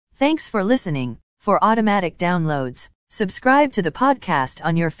Thanks for listening. For automatic downloads, subscribe to the podcast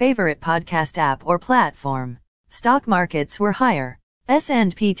on your favorite podcast app or platform. Stock markets were higher.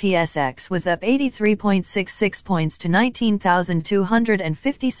 S&P TSX was up 83.66 points to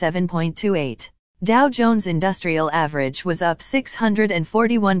 19,257.28. Dow Jones Industrial Average was up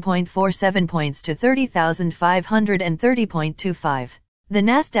 641.47 points to 30,530.25. The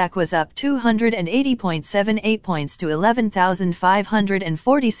Nasdaq was up 280.78 points to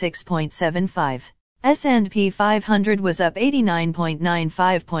 11,546.75. S&P 500 was up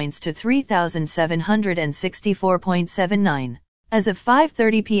 89.95 points to 3,764.79. As of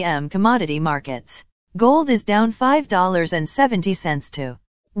 5:30 p.m. commodity markets. Gold is down $5.70 to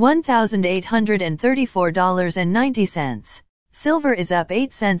 $1,834.90. Silver is up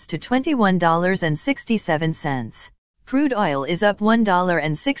 8 cents to $21.67. Crude oil is up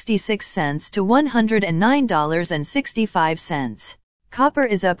 $1.66 to $109.65. Copper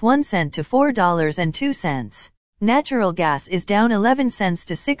is up 1 cent to $4.02. Natural gas is down 11 cents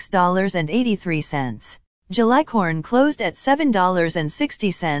to $6.83. July corn closed at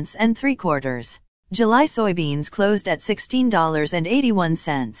 $7.60 and 3/4. July soybeans closed at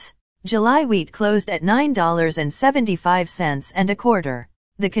 $16.81. July wheat closed at $9.75 and 1/4.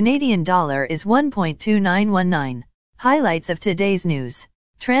 The Canadian dollar is 1.2919. Highlights of today's news.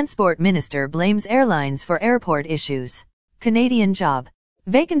 Transport Minister blames airlines for airport issues. Canadian job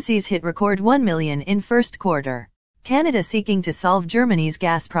vacancies hit record 1 million in first quarter. Canada seeking to solve Germany's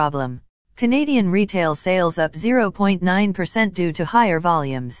gas problem. Canadian retail sales up 0.9% due to higher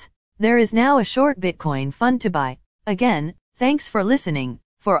volumes. There is now a short Bitcoin fund to buy. Again, thanks for listening.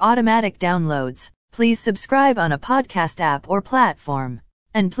 For automatic downloads, please subscribe on a podcast app or platform.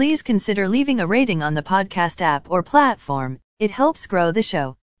 And please consider leaving a rating on the podcast app or platform. It helps grow the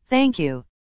show. Thank you.